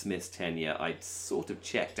Matt Smith's tenure, I'd sort of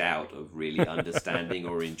checked out of really understanding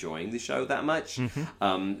or enjoying the show that much.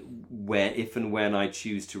 Where if and when I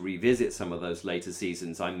choose to revisit some of those later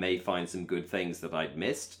seasons, I may find some good things that I'd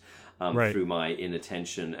missed through my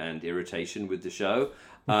inattention and irritation with the show.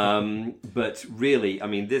 But really, I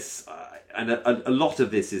mean, this and a lot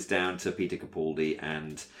of this is down to Peter Capaldi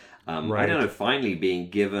and I don't know, finally being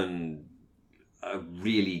given a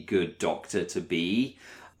really good Doctor to be.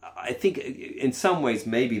 I think in some ways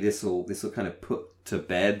maybe this will kind of put to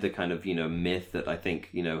bed the kind of myth that I think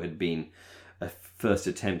had been first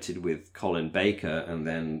attempted with Colin Baker, and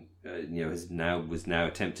then was now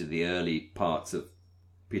attempted the early parts of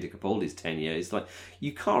Peter Capaldi's tenure. Is like,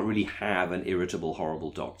 you can't really have an irritable, horrible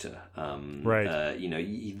Doctor.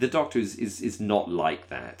 The Doctor is not like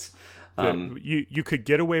that. You could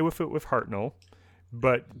get away with it with Hartnell,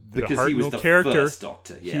 but because Hartnell he was the character, first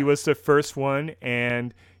Doctor, he was the first one,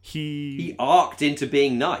 and he arced into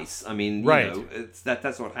being nice. I mean,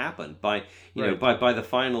 that's what happened. By the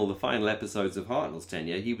final episodes of Hartnell's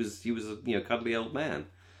tenure, he was a cuddly old man.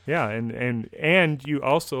 Yeah, and you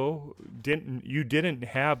also didn't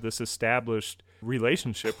have this established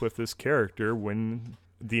relationship with this character when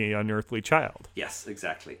the unearthly child. Yes,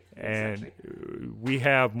 exactly. And we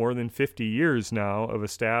have more than 50 years now of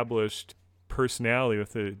established personality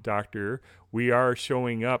with the Doctor. We are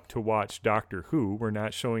showing up to watch Doctor Who. We're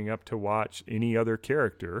not showing up to watch any other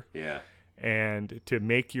character. Yeah. And to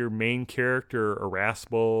make your main character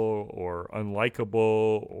irascible or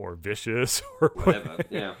unlikable or vicious or whatever,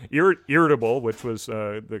 yeah, irritable, which was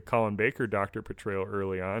the Colin Baker Doctor portrayal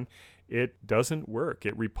early on, it doesn't work.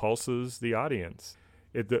 It repulses the audience.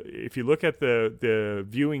 If you look at the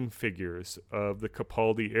viewing figures of the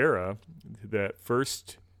Capaldi era, that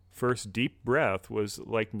first deep breath was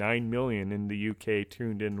like 9 million in the UK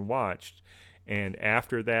tuned in and watched. And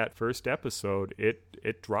after that first episode,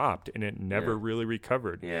 it dropped and it never really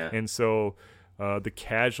recovered. Yeah. And so the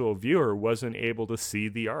casual viewer wasn't able to see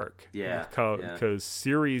the arc. Yeah. Because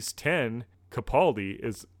Series 10, Capaldi,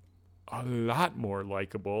 is a lot more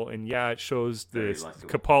likable. And it shows the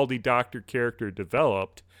Capaldi Doctor character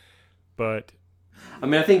developed. But I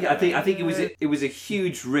mean, I think it was a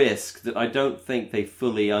huge risk that I don't think they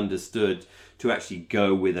fully understood to actually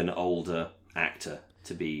go with an older actor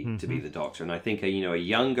to be the Doctor. And I think a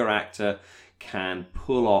younger actor can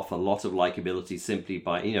pull off a lot of likability simply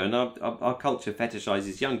by and our culture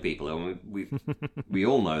fetishizes young people. I mean, we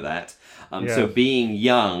all know that. So being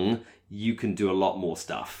young, you can do a lot more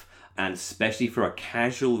stuff. And especially for a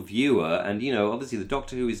casual viewer, and obviously the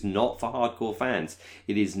Doctor Who is not for hardcore fans.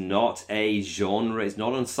 It is not a genre. It's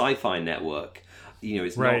not on Sci-Fi Network.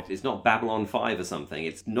 It's not Babylon 5 or something.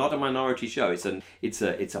 It's not a minority show. It's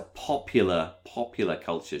a popular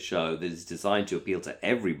culture show that is designed to appeal to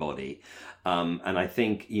everybody. And I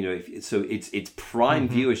think its prime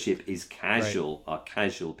viewership is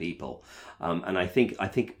casual people. And I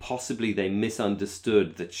think possibly they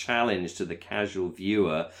misunderstood the challenge to the casual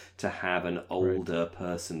viewer to have an older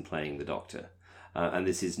person playing the Doctor. And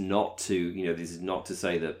this is not to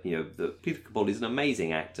say that that Peter Capaldi is an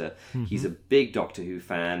amazing actor. He's a big Doctor Who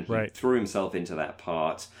fan. He threw himself into that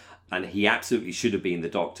part, and he absolutely should have been the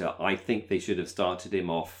Doctor. I think they should have started him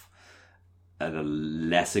off at a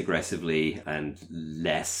less aggressively and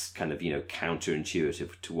less kind of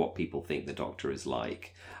counterintuitive to what people think the Doctor is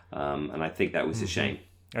like. And I think that was a shame.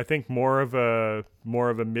 I think more of a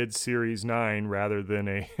mid-series 9 rather than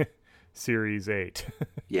a Series 8.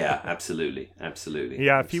 Yeah, absolutely.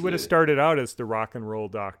 Yeah, if he would have started out as the rock and roll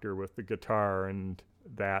Doctor with the guitar and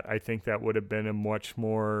that, I think that would have been a much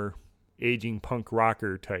more aging punk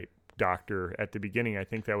rocker type Doctor at the beginning. I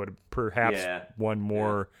think that would have perhaps won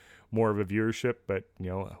more of a viewership, but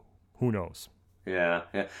who knows? Yeah.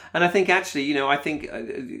 And I think actually,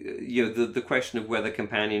 the question of whether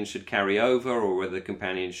companions should carry over or whether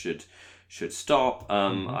companions should stop.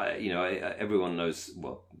 Everyone knows.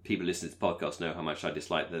 Well, people listening to the podcast know how much I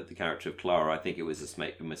dislike the character of Clara. I think it was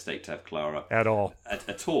a mistake to have Clara at all.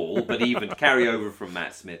 But even carry over from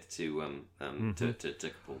Matt Smith to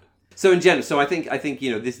Capaldi. So in general, I think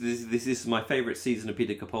this is my favourite season of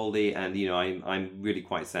Peter Capaldi, and I'm really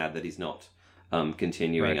quite sad that he's not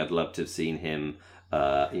continuing. I'd love to have seen him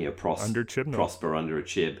prosper under a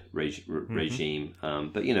Chib regime.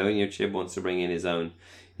 But Chib wants to bring in his own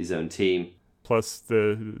team. Plus,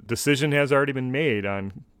 the decision has already been made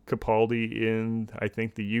on Capaldi in, I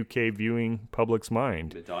think, the UK viewing public's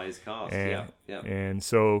mind. The die is cast. And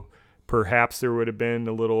so perhaps there would have been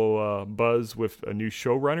a little buzz with a new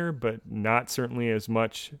showrunner, but not certainly as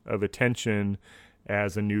much of attention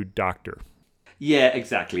as a new Doctor. Yeah,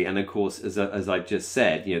 exactly. And of course, as I just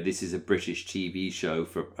said, this is a British TV show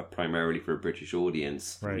primarily for a British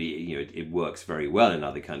audience. Right. It works very well in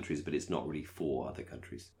other countries, but it's not really for other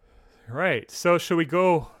countries. Right. So shall we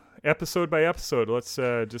go episode by episode? Let's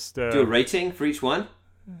just do a rating for each one.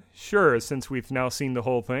 Sure, since we've now seen the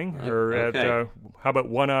whole thing. Or okay. How about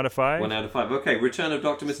 1 out of 5? 1 out of 5. Okay, Return of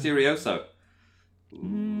Dr. Mysterioso.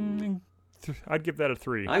 I'd give that a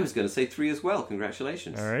 3. I was going to say 3 as well.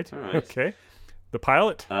 Congratulations. All right. Okay. The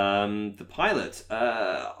pilot? The pilot.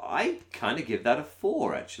 I kind of give that a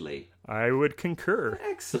 4, actually. I would concur.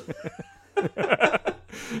 Excellent. All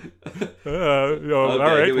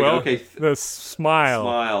right. Well, okay. The smile.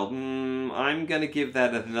 I'm going to give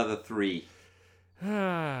that another 3.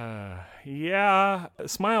 Yeah.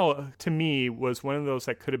 Smile, to me, was one of those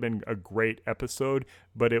that could have been a great episode,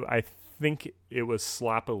 but I think it was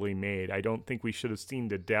sloppily made. I don't think we should have seen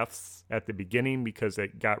the deaths at the beginning because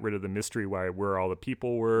it got rid of the mystery where all the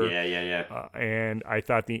people were. Yeah. And I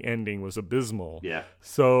thought the ending was abysmal. Yeah.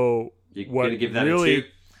 So you're going to give that a 2?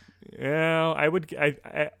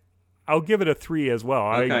 Yeah, I'll give it a 3 as well.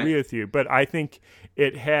 I agree with you, but I think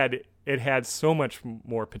it had so much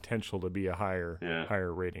more potential to be a higher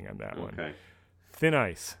rating on that one. Thin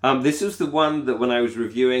Ice. This was the one that when I was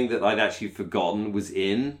reviewing that I'd actually forgotten was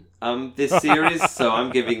in this series, so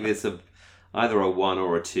I'm giving this either a 1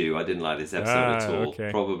 or a 2. I didn't like this episode at all.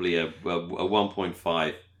 Okay. Probably a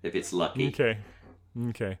 1.5 if it's lucky.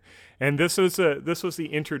 Okay. And this was the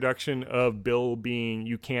introduction of Bill being,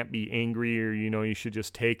 you can't be angry, or you should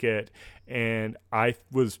just take it. And I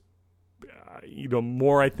was,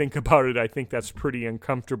 more I think about it, I think that's pretty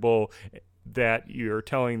uncomfortable, that you're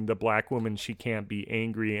telling the black woman she can't be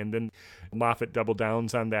angry. And then Moffat double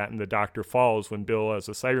downs on that, and the doctor falls when Bill, as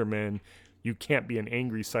a Cyberman, you can't be an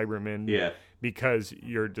angry Cyberman because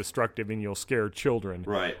you're destructive and you'll scare children.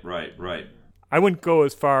 Right. I wouldn't go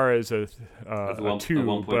as far as a 2, a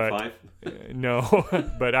 1.5? No,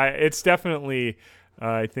 but it's definitely,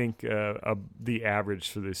 I think, the average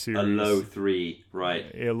for this series. A low 3,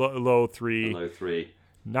 right. A low 3. A low 3.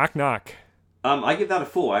 Knock Knock. I give that a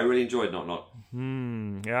 4. I really enjoyed Knock Knock.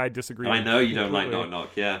 Yeah, I disagree. I know you don't like Knock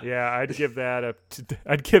Knock, yeah. Yeah, I'd give that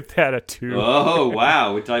a 2. Oh,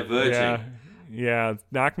 wow, we're diverging. Yeah,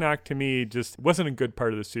 Knock Knock to me just wasn't a good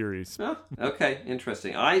part of the series. Oh, okay,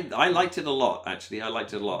 interesting. I liked it a lot, actually. I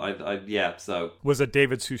liked it a lot. So was it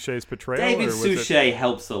David Suchet's portrayal? David Suchet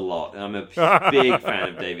helps a lot. I'm a big fan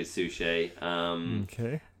of David Suchet.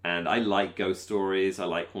 Okay. And I like ghost stories. I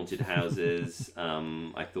like haunted houses.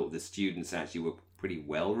 I thought the students actually were pretty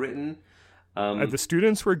well written. The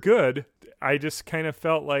students were good. I just kind of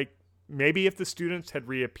felt like maybe if the students had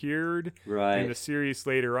reappeared in the series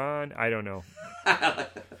later on, I don't know.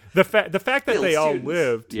 The fact that they all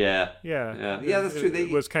lived, yeah, that's true. It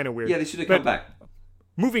was kind of weird. Yeah, they should have come back.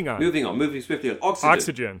 Moving swiftly on.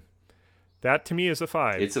 Oxygen. That to me is a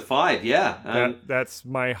 5. It's a 5, yeah. That's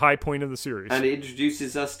my high point of the series. And it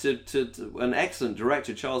introduces us to an excellent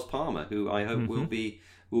director, Charles Palmer, who I hope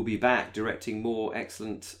will be back directing more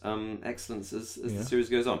excellence as the series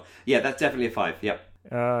goes on. Yeah, that's definitely a 5. Yep.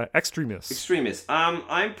 Extremis.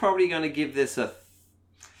 I'm probably going to give this a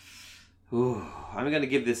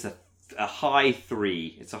high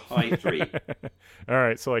 3. It's a high 3. All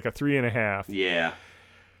right, so like a 3.5. Yeah.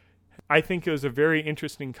 I think it was a very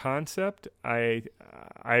interesting concept. I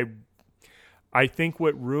think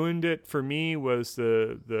what ruined it for me was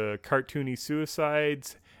the cartoony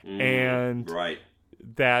suicides and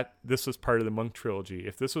that this was part of the Monk trilogy.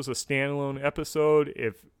 If this was a standalone episode,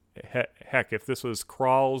 if this was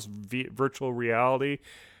Crawl's virtual reality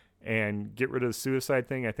and get rid of the suicide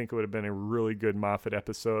thing, I think it would have been a really good Moffat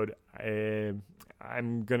episode.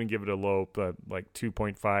 I'm going to give it a low, but like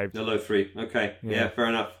 2.5. A low 3. Okay. Yeah, fair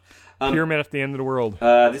enough. Pyramid at the End of the World.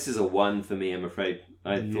 This is a 1 for me, I'm afraid.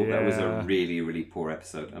 I thought that was a really, really poor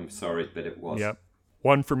episode. I'm sorry, but it was. Yep.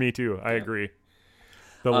 1 for me, too. I agree.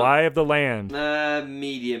 The Lie of the Land.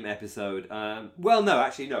 Medium episode. Well, no,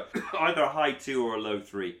 actually, no. Either a high 2 or a low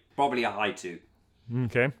 3. Probably a high 2.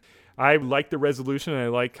 Okay. I like the resolution. I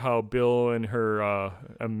like how Bill and her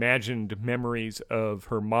imagined memories of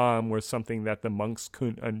her mom was something that the monks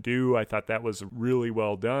couldn't undo. I thought that was really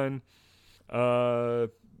well done.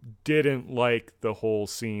 Didn't like the whole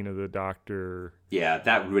scene of the doctor. Yeah,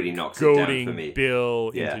 that really knocks it down for me. Bill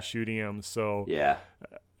into shooting him. So yeah,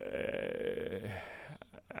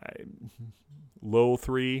 low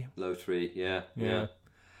 3. Low 3. Yeah.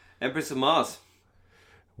 Empress of Mars.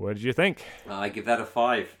 What did you think? I give that a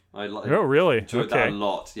 5. Oh, really? Enjoyed that a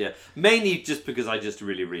lot. Yeah, mainly just because I just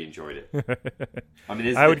really, really enjoyed it. I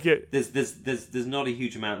mean, there's not a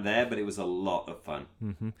huge amount there, but it was a lot of fun.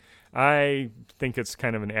 Mm-hmm. I think it's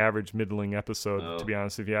kind of an average, middling episode. To be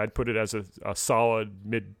honest with you, I'd put it as a solid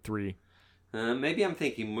mid 3. Maybe I'm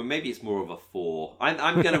thinking. Well, maybe it's more of a 4.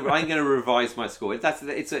 I'm gonna revise my score.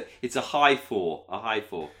 It's a high 4. A high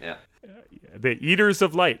 4. Yeah. The Eaters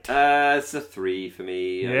of Light. It's a 3 for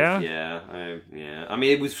me. Yeah. I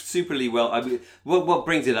mean, it was superly well. What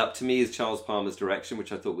brings it up to me is Charles Palmer's direction,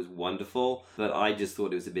 which I thought was wonderful, but I just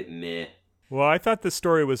thought it was a bit meh. Well, I thought the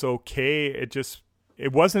story was okay.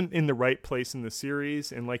 It wasn't in the right place in the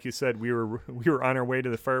series, and like you said, we were on our way to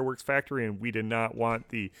the fireworks factory, and we did not want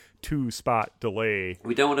the 2-spot delay.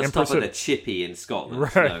 We don't want to stop at a chippy in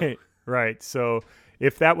Scotland. Right. So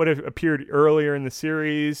if that would have appeared earlier in the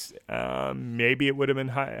series, maybe it would have been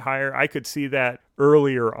higher. I could see that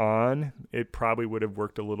earlier on. It probably would have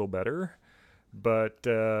worked a little better, but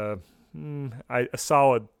a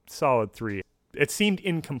solid 3. It seemed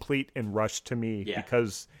incomplete and rushed to me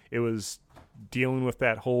because it was dealing with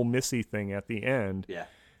that whole Missy thing at the end. Yeah.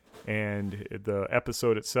 And the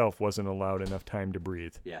episode itself wasn't allowed enough time to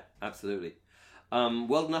breathe. Yeah, absolutely.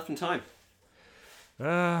 Well enough in time.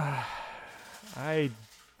 I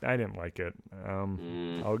didn't like it.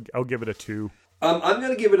 I'll give it a 2. I'm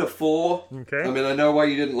going to give it a 4. Okay. I mean, I know why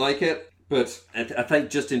you didn't like it, But I think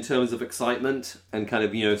just in terms of excitement and kind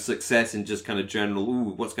of, success and just kind of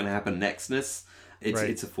general, what's going to happen nextness,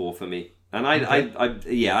 it's a 4 for me. And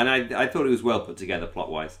I thought it was well put together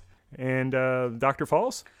plot-wise. And Dr.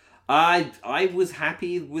 Falls? I was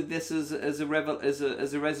happy with this as a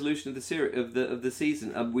resolution of the series of the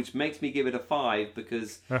season, which makes me give it a 5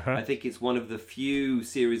 because I think it's one of the few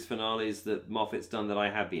series finales that Moffat's done that I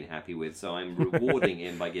have been happy with. So I'm rewarding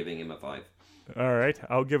him by giving him a 5. All right,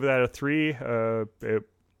 I'll give that a 3.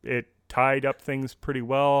 It tied up things pretty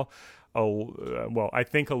well. I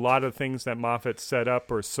think a lot of things that Moffat set up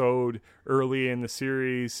or sowed early in the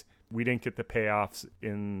series, we didn't get the payoffs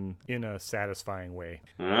in a satisfying way.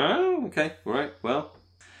 Oh, okay. All right. Well,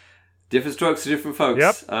 different strokes for different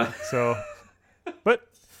folks. Yep. But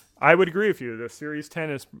I would agree with you. The Series 10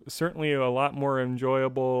 is certainly a lot more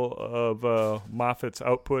enjoyable of Moffat's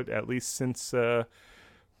output, at least since,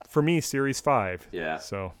 for me, Series 5. Yeah.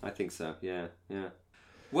 So I think so. Yeah.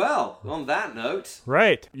 Well, on that note...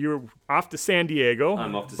 Right. You're off to San Diego.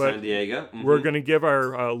 I'm off to San Diego. Mm-hmm. We're going to give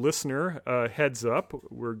our listener a heads up.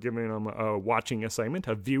 We're giving them a watching assignment,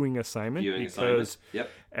 a viewing assignment. Yep.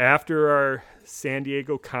 After our San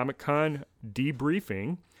Diego Comic-Con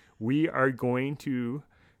debriefing, we are going to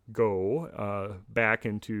go back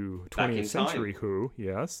into 20th Century Who,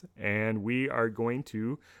 yes, and we are going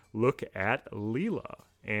to look at Leela.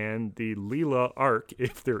 And the Leela arc,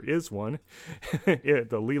 if there is one, the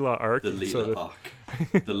Leela arc. The Leela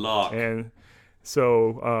arc. The lark. And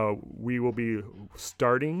so we will be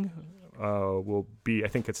starting, I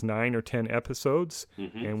think it's 9 or 10 episodes,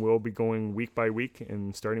 and we'll be going week by week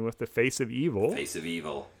and starting with The Face of Evil. Face of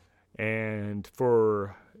Evil. And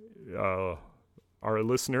for our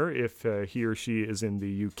listener, if he or she is in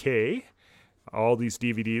the UK, all these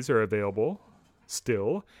DVDs are available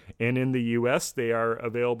still, and in the US they are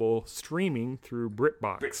available streaming through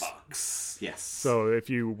BritBox. Yes. So if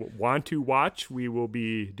you want to watch, we will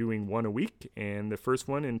be doing one a week, and the first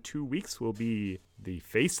one in 2 weeks will be The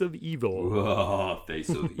Face of Evil. Whoa, Face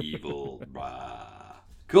of Evil.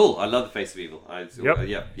 Cool. I love The Face of Evil.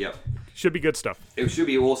 Yep. Should be good stuff. It should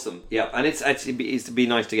be awesome. Yeah, and it's to be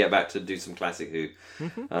nice to get back to do some classic Who.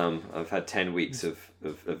 I've had 10 weeks of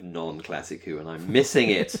non-classic Who, and I'm missing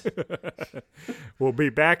it. We'll be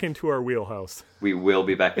back into our wheelhouse. We will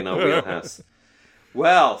be back in our wheelhouse.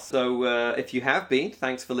 Well, so if you have been,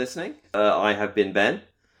 thanks for listening. I have been Ben.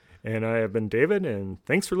 And I have been David, and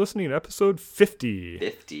thanks for listening to episode 50.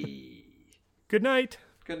 50. Good night.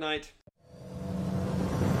 Good night.